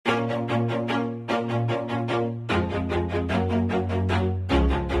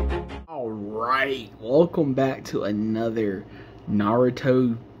Alright, welcome back to another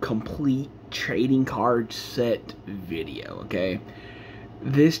Naruto complete trading card set video, okay?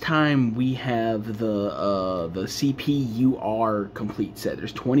 This time we have the NRCC-UR complete set.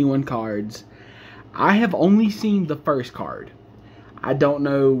 There's 21 cards. I have only seen the first card. I don't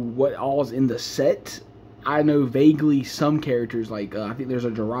know what all's in the set. I know vaguely some characters, like I think there's a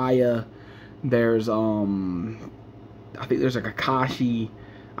Jiraiya, there's I think there's a Kakashi.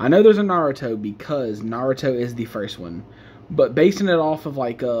 I know there's a Naruto because Naruto is the first one, but basing it off of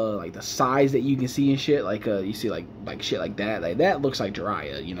like the size that you can see and shit, like you see like shit like that looks like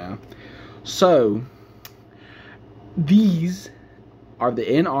Jiraiya, you know. So these are the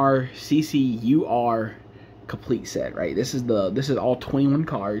NRCC-UR complete set, right? This is all 21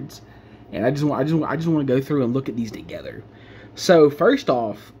 cards, and I just want to go through and look at these together. So first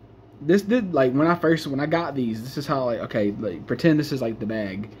off, this did, like, when I got these, this is how, like, okay, like, pretend this is like the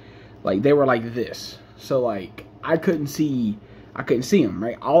bag, like they were like this, so like I couldn't see them,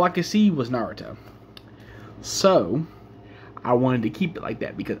 right? All I could see was Naruto. So I wanted to keep it like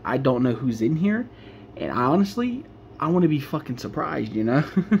that because I don't know who's in here, and I honestly want to be fucking surprised, you know.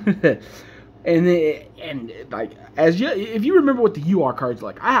 and like, if you remember what the UR cards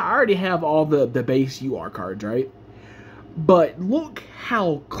like, I already have all the base UR cards, right? But look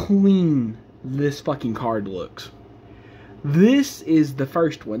how clean this fucking card looks. This is the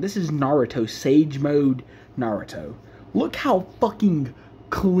first one. This is Naruto, Sage Mode Naruto. Look how fucking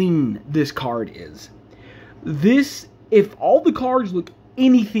clean this card is. This, if all the cards look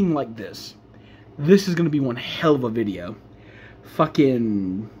anything like this is going to be one hell of a video.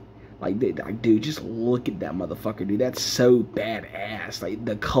 Fucking, like, dude, just look at that motherfucker, dude. That's so badass. Like,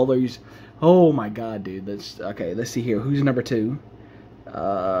 the colors. Oh my god, dude. Let's see here. Who's number 2?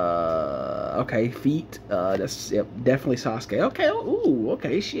 Okay, feet. That's, yep, definitely Sasuke. Okay, ooh,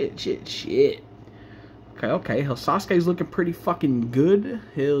 okay, shit. Okay, Sasuke's looking pretty fucking good.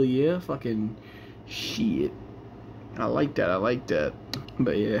 Hell yeah, fucking shit. I like that.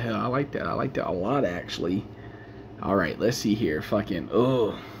 But yeah, hell, I like that a lot, actually. Alright, let's see here. Fucking,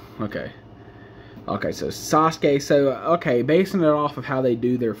 oh, okay. Okay, so Sasuke, okay, basing it off of how they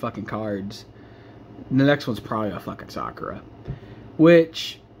do their fucking cards, the next one's probably a fucking Sakura.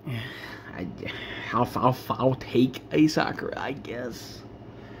 Which, I'll take a Sakura, I guess.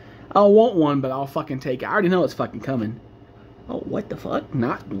 I don't want one, but I'll fucking take it. I already know it's fucking coming. Oh, what the fuck?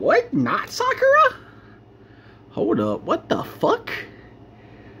 Not Sakura? Hold up, what the fuck?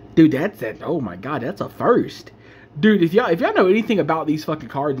 Dude, oh my god, that's a first. Dude, if y'all know anything about these fucking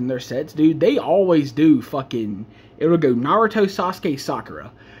cards and their sets, dude, they always do fucking, it'll go Naruto, Sasuke,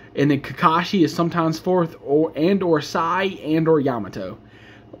 Sakura. And then Kakashi is sometimes fourth, or Sai, or Yamato.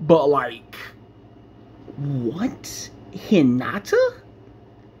 But, like, what? Hinata?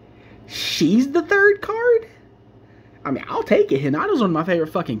 She's the third card? I mean, I'll take it. Hinata's one of my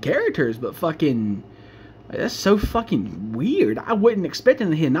favorite fucking characters, but fucking, that's so fucking weird. I wasn't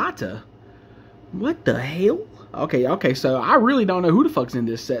expecting a Hinata. What the hell? Okay, so I really don't know who the fuck's in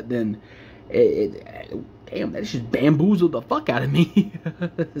this set then. Damn, that just bamboozled the fuck out of me.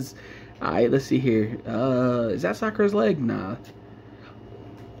 Alright, let's see here. Is that Sakura's leg? Nah.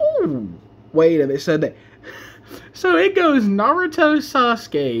 Oh, wait a minute. So it goes Naruto,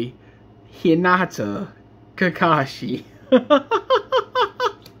 Sasuke, Hinata, Kakashi.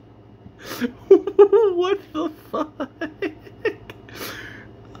 What the fuck?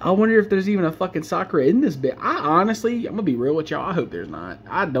 I wonder if there's even a fucking Sakura in this bit. I honestly, I'm gonna be real with y'all, I hope there's not.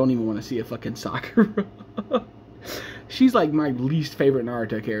 I don't even want to see a fucking Sakura. She's like my least favorite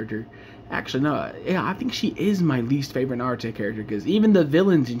Naruto character. Actually, no, yeah, I think she is my least favorite Naruto character, because even the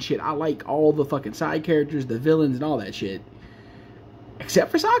villains and shit, I like all the fucking side characters, the villains and all that shit. Except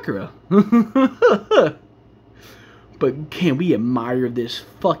for Sakura. But can we admire this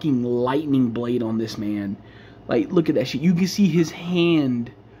fucking lightning blade on this man? Like, look at that shit. You can see his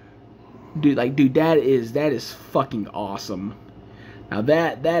hand. Dude, like, dude, that is fucking awesome. Now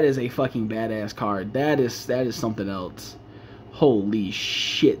that is a fucking badass card. That is something else. Holy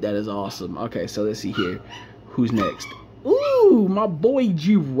shit, that is awesome. Okay, so let's see here. Who's next? Ooh, my boy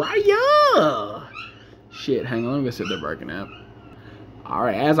Jiraiya. Shit, hang on, I'm gonna sit there barking out.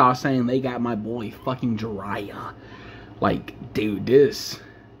 Alright, as I was saying, they got my boy fucking Jiraiya. Like, dude, this.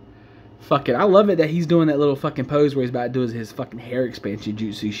 Fuck it, I love it that he's doing that little fucking pose where he's about to do his fucking hair expansion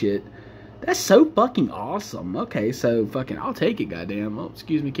jutsu shit. That's so fucking awesome. Okay, so fucking, I'll take it, goddamn. Oh,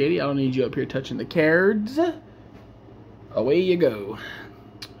 excuse me, Katie. I don't need you up here touching the cards. Away you go.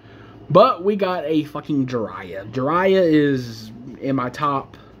 But we got a fucking Jiraiya. Jiraiya is in my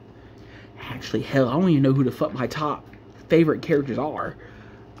top. Actually, hell, I don't even know who the fuck my top favorite characters are.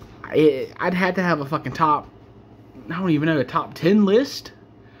 I'd had to have a fucking top, I don't even know, a top 10 list.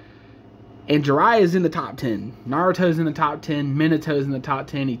 And Jiraiya's in the top 10. Naruto's in the top 10. Minato's in the top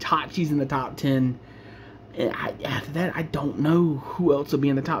 10. Itachi's in the top 10. And after that, I don't know who else will be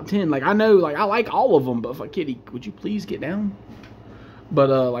in the top 10. Like, I know, like, I like all of them, but fuck, Kitty, would you please get down? But,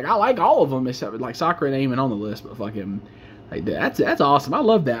 like, I like all of them, except, like, Sakura ain't even on the list, but fucking, like, that's awesome. I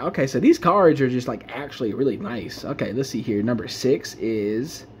love that. Okay, so these cards are just, like, actually really nice. Okay, let's see here. Number 6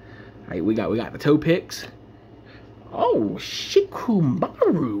 is, all right, we got the toe picks. Oh,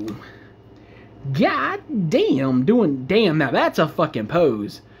 Shikamaru. God damn, damn, now that's a fucking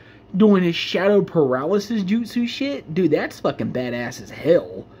pose. Doing his shadow paralysis jutsu shit. Dude, that's fucking badass as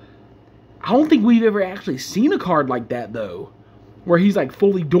hell. I don't think we've ever actually seen a card like that, though. Where he's, like,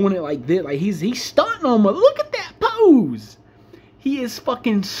 fully doing it like this. Like, he's stunting on him. Look at that pose. He is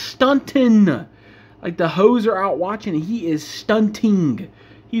fucking stunting. Like, the hoes are out watching, and he is stunting.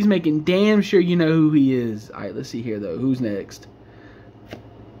 He's making damn sure you know who he is. Alright, let's see here, though. Who's next?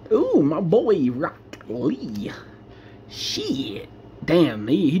 Ooh, my boy, Rock Lee. Shit. Damn,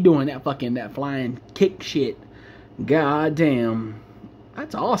 he doing that flying kick shit. God damn.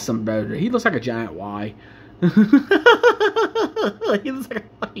 That's awesome, bro. He looks like a giant Y. He looks like a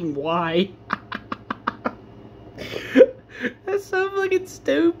fucking Y. That's so fucking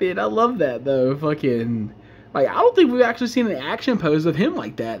stupid. I love that, though. Fucking, like, I don't think we've actually seen an action pose of him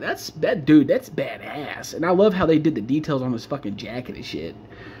like that. Dude, that's badass. And I love how they did the details on his fucking jacket and shit.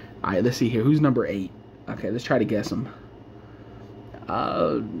 Alright, let's see here. Who's number 8? Okay, let's try to guess him.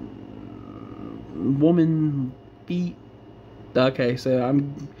 Woman feet. Okay, so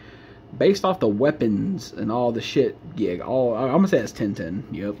I'm based off the weapons and all the shit. Yeah, I'm gonna say it's 10-10.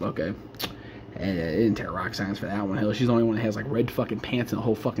 Yep, okay. And it didn't take rock science for that one. Hell, she's the only one that has like red fucking pants in the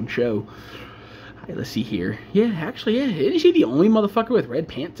whole fucking show. Alright, let's see here. Yeah, actually, yeah. Isn't she the only motherfucker with red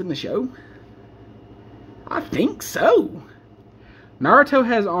pants in the show? I think so. Naruto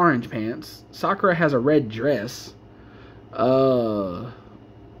has orange pants. Sakura has a red dress. A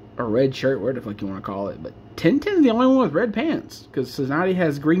red shirt, where the fuck you want to call it. But Tenten's the only one with red pants. Because Tsunade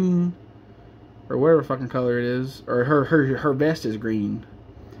has green, or whatever fucking color it is. Or her vest is green.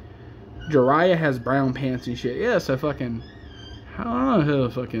 Jiraiya has brown pants and shit. Yeah, so fucking, I don't know who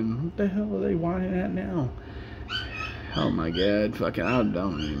fucking, what the hell are they whining at now? Oh my god, fucking, I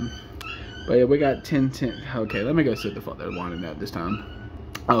don't even. But yeah, we got 10-10. Okay, let me go see what the fuck they're whining at this time.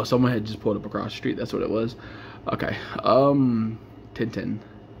 Oh, someone had just pulled up across the street. That's what it was. Okay, 10-10.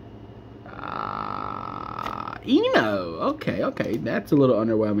 Eno. Okay, that's a little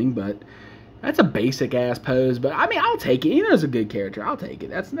underwhelming, but that's a basic ass pose. But I mean, I'll take it. Eno's a good character. I'll take it.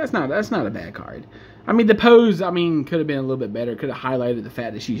 That's not a bad card. I mean, the pose, I mean, could have been a little bit better. Could have highlighted the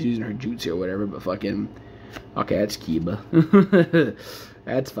fact that she's using her jutsu or whatever. But fucking, okay, that's Kiba.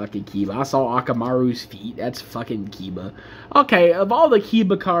 That's fucking Kiba. I saw Akamaru's feet. That's fucking Kiba. Okay, of all the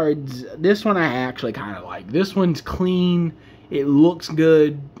Kiba cards, this one I actually kind of like. This one's clean. It looks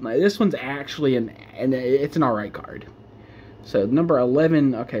good. Like, this one's actually it's an alright card. So, number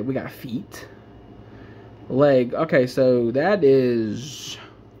 11, okay, we got feet. Leg. Okay, so that's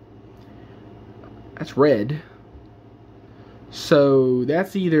red. So,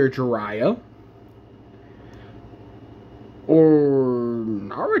 that's either Jiraiya or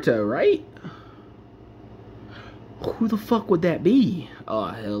Naruto, right? Who the fuck would that be? Oh,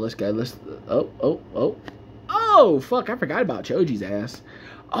 hell, let's go. Oh, fuck, I forgot about Choji's ass.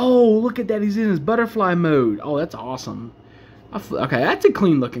 Oh, look at that. He's in his butterfly mode. Oh, that's awesome. Okay, that's a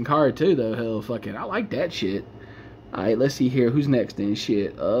clean looking card, too, though. Hell, fucking, I like that shit. Alright, let's see here. Who's next then?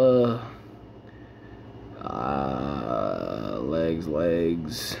 Shit.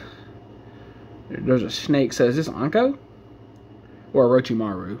 Legs. There's a snake. So, is this Anko? Or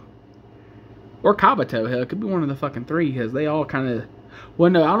Orochimaru? Or Kabuto, hell, it could be one of the fucking three, because they all kind of...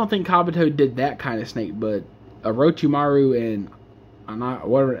 Well, no, I don't think Kabuto did that kind of snake, but Orochimaru and Anko,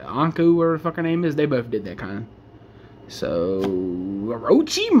 whatever the fuck her name is, they both did that kind. So,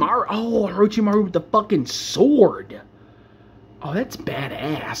 Orochimaru. Oh, Orochimaru with the fucking sword. Oh, that's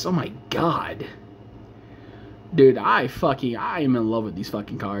badass. Oh my god. Dude, I am in love with these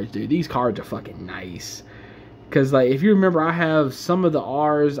fucking cards, dude. These cards are fucking nice. Because, like, if you remember, I have some of the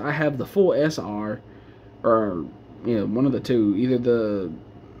R's. I have the full SR. Or, you know, one of the two. Either the...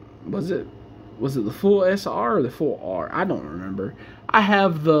 Was it the full SR or the full R? I don't remember. I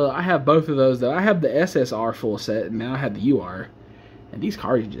have both of those, though. I have the SSR full set, and now I have the UR. And these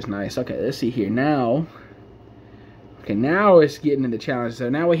cards are just nice. Okay, let's see here. Now... Okay, now it's getting into challenge. So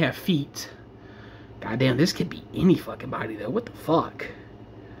now we have feet. Goddamn, this could be any fucking body, though. What the fuck?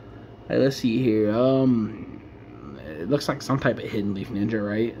 Hey, let's see here. It looks like some type of hidden leaf ninja,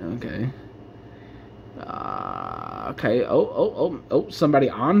 right? Okay. Okay. Oh. Somebody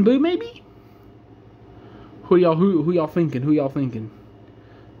Anbu maybe? Who y'all thinking? Who y'all thinking?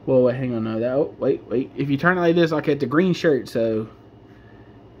 Whoa, wait, hang on. No, that. Oh, wait. If you turn it like this, okay, it's a green shirt. So.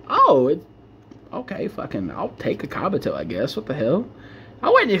 Oh, it. Okay, fucking. I'll take a Kabuto, I guess. What the hell? I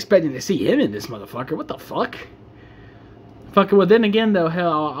wasn't expecting to see him in this motherfucker. What the fuck? Fucking. Well, then again, though,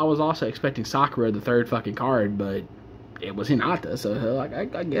 hell, I was also expecting Sakura, the third fucking card, but it was Hinata. So hell,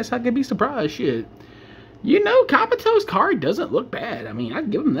 I guess I could be surprised. Shit. You know, Kabuto's card doesn't look bad. I mean,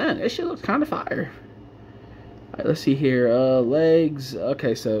 I'd give him that. That shit looks kind of fire. Alright, let's see here. Legs.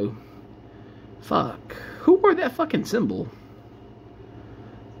 Okay, so. Fuck. Who wore that fucking symbol?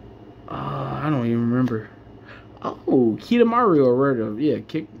 I don't even remember. Oh, Kitamaru or whatever. Yeah,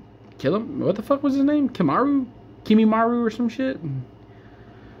 kill him. What the fuck was his name? Kimimaru or some shit?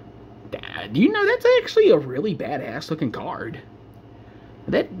 Do you know that's actually a really badass looking card?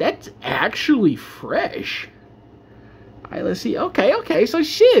 That's actually fresh. Alright, let's see. Okay, so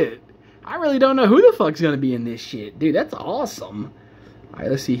shit. I really don't know who the fuck's gonna be in this shit. Dude, that's awesome. Alright,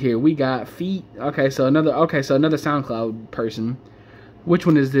 let's see here. We got feet. Okay, so another SoundCloud person. Which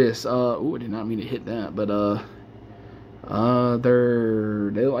one is this? Oh, I did not mean to hit that, but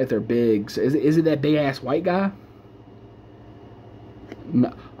they look like they're big. So is it that big ass white guy?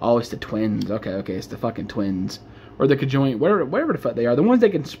 No. Oh, it's the twins. Okay, it's the fucking twins. Or the conjoint, whatever the fuck they are. The ones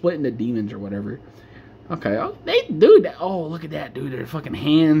that can split into demons or whatever. Okay, oh, look at that, dude. Their fucking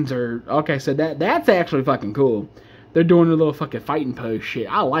hands are... Okay, so that's actually fucking cool. They're doing a little fucking fighting pose shit.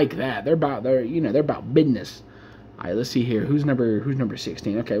 I like that. They're about business. Alright, let's see here. Who's number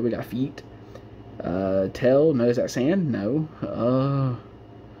 16? Okay, we got feet. Tail. No, is that sand? No.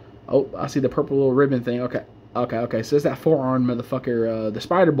 Oh, I see the purple little ribbon thing. Okay. So it's that forearm motherfucker, the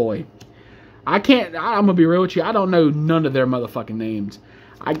Spider Boy. I'm gonna be real with you. I don't know none of their motherfucking names.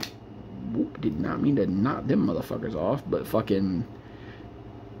 I did not mean to knock them motherfuckers off, but fucking...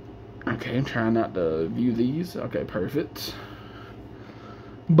 Okay, I'm trying not to view these. Okay, perfect.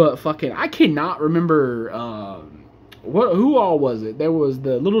 But fucking, I cannot remember, who all was it? There was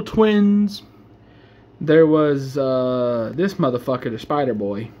the little twins. There was, this motherfucker, the Spider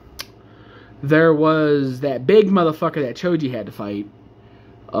Boy. There was that big motherfucker that Choji had to fight.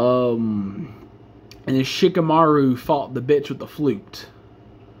 And then Shikamaru fought the bitch with the flute.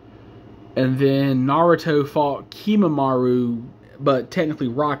 And then Naruto fought Kimamaru, but technically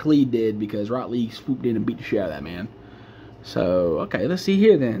Rock Lee did because Rock Lee swooped in and beat the shit out of that man. So, okay, let's see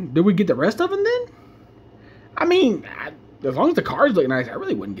here then. Did we get the rest of them then? I mean, as long as the cards look nice, I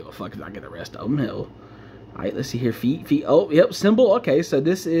really wouldn't give a fuck if I get the rest of them. Hell. Alright, let's see here. Feet. Oh, yep, symbol. Okay, so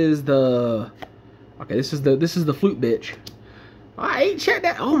this is the... Okay, this is the flute bitch. Alright, check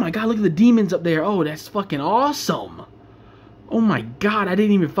that. Oh my god, look at the demons up there. Oh, that's fucking awesome. Oh my god, I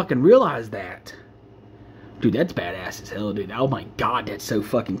didn't even fucking realize that. Dude, that's badass as hell, dude. Oh my god, that's so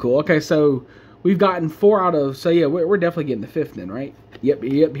fucking cool. Okay, so we've gotten 4 out of... So yeah, we're definitely getting the 5th then, right? Yep.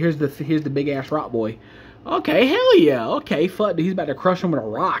 Here's the big ass rock boy. Okay, hell yeah. Okay, fuck, dude, he's about to crush him with a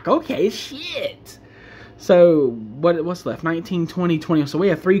rock. Okay, shit. So what's left? 19, 20, 20. So we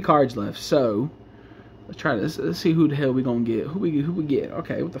have 3 cards left. So let's try this. Let's see who the hell we gonna get. Who we get?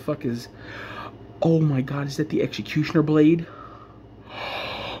 Okay, what the fuck is... Oh my god, is that the Executioner Blade?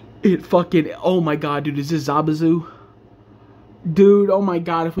 It fucking... Oh my god, dude, is this Zabuza? Dude, oh my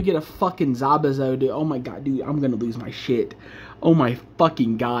god, if we get a fucking Zabuza, dude, oh my god, dude, I'm gonna lose my shit. Oh my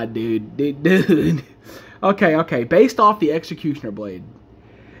fucking god, dude. Dude. Okay, based off the Executioner Blade.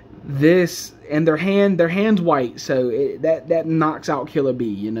 This, and their hand's white, so that knocks out Killer B,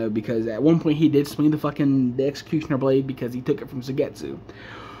 you know, because at one point he did swing the Executioner Blade because he took it from Sugetsu.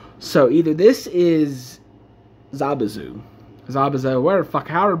 So either this is Zabuza, whatever the fuck,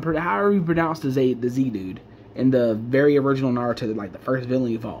 however you pronounce the Z dude in the very original Naruto, like the first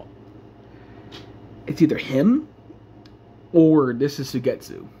villain you fought. It's either him or this is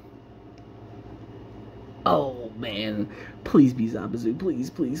Sugetsu. Oh man, please be Zabuza,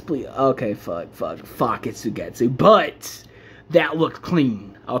 please. Okay, fuck, it's Sugetsu, but that looks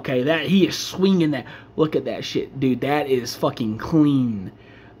clean. Okay, that he is swinging that. Look at that shit, dude. That is fucking clean.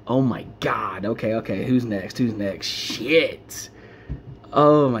 Oh my god. Okay. Who's next? Shit.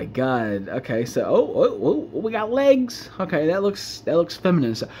 Oh my god. Okay, so oh, we got legs. Okay, that looks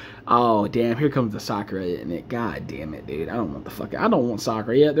feminine. So, oh damn, here comes the Sakura in it. God damn it, dude. I don't want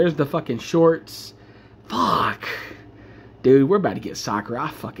Sakura. Yeah, there's the fucking shorts. Fuck. Dude, we're about to get Sakura. I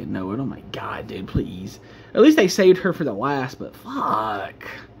fucking know it. Oh my god, dude, please. At least they saved her for the last, but fuck.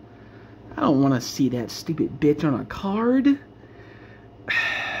 I don't want to see that stupid bitch on a card.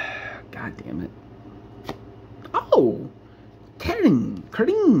 God damn it. Oh, Karin.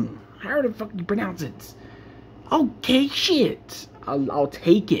 How the fuck do you pronounce it? Okay, shit. I'll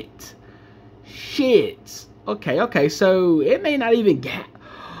take it. Shit. Okay, so it may not even get...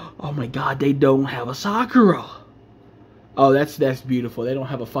 Oh my god, they don't have a Sakura. Oh, that's beautiful. They don't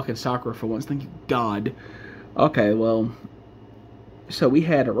have a fucking Sakura for once. Thank you, God. Okay, well... So we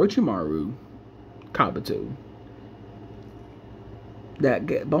had Orochimaru, Kabuto,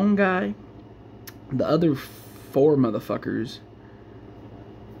 that bone guy, the other 4 motherfuckers,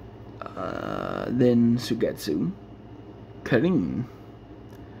 then Sugetsu, Karin.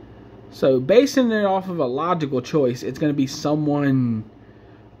 So basing it off of a logical choice, it's going to be someone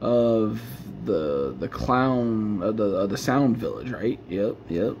of the clown of the Sound Village, right? Yep.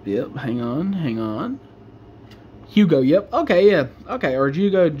 Hang on. Hugo, yep. Okay, yeah. Okay, or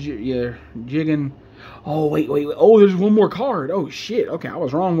Hugo, yeah, Jigen. Oh, wait. Oh, there's one more card. Oh, shit. Okay, I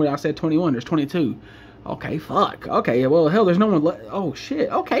was wrong when I said 21. There's 22. Okay, fuck. Okay, well, hell, there's no one left. Oh, shit.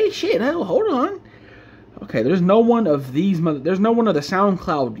 Okay, shit. Hell, hold on. Okay, there's no one of these there's no one of the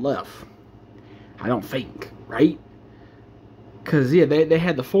SoundCloud left. I don't think, right? Because, yeah, they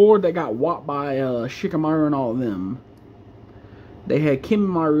had the 4 that got whopped by Shikamaru and all of them. They had Kim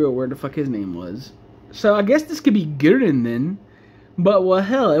Mario, where the fuck his name was. So I guess this could be Gurren then. But, well,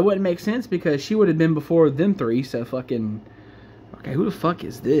 hell, it wouldn't make sense because she would have been before them 3. So fucking... Okay, who the fuck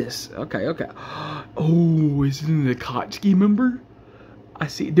is this? Okay. Oh, is it the Akatsuki member? I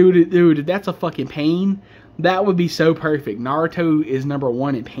see. Dude, that's a fucking Pain. That would be so perfect. Naruto is number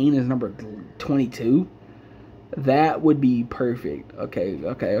 1 and Pain is number 22. That would be perfect. Okay.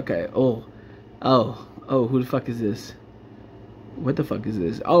 Oh, who the fuck is this? What the fuck is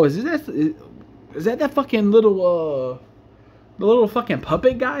this? Oh, is that fucking little, the little fucking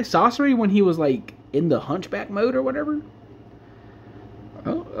puppet guy, Sasori, when he was, like, in the hunchback mode or whatever?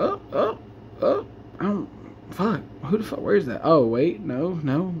 Oh, fuck. Who the fuck wears that? Oh, wait,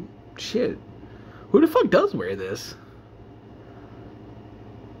 no, shit. Who the fuck does wear this?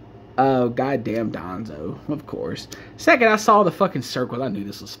 Oh, goddamn Danzo, of course. Second, I saw the fucking circles, I knew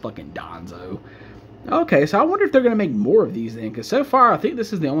this was fucking Danzo. Okay, so I wonder if they're going to make more of these then, because so far I think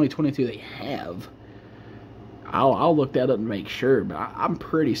this is the only 22 they have. I'll look that up and make sure, but I'm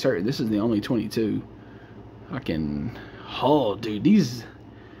pretty certain this is the only 22. Oh, dude, these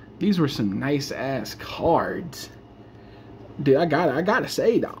were some nice ass cards. Dude, I gotta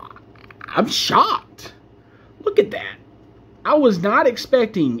say, I'm shocked. Look at that. I was not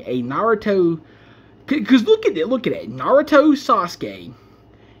expecting a Naruto, because look at it, Naruto, Sasuke,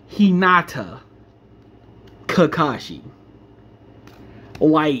 Hinata, Kakashi.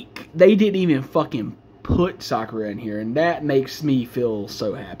 Like, they didn't even fucking put Sakura in here, and that makes me feel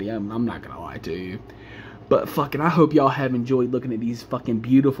so happy. I'm not gonna lie to you. But fucking, I hope y'all have enjoyed looking at these fucking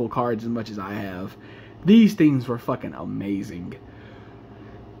beautiful cards as much as I have. These things were fucking amazing.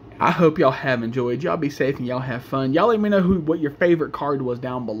 I hope y'all have enjoyed. Y'all be safe and y'all have fun. Y'all let me know what your favorite card was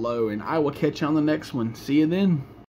down below, and I will catch you on the next one. See you then.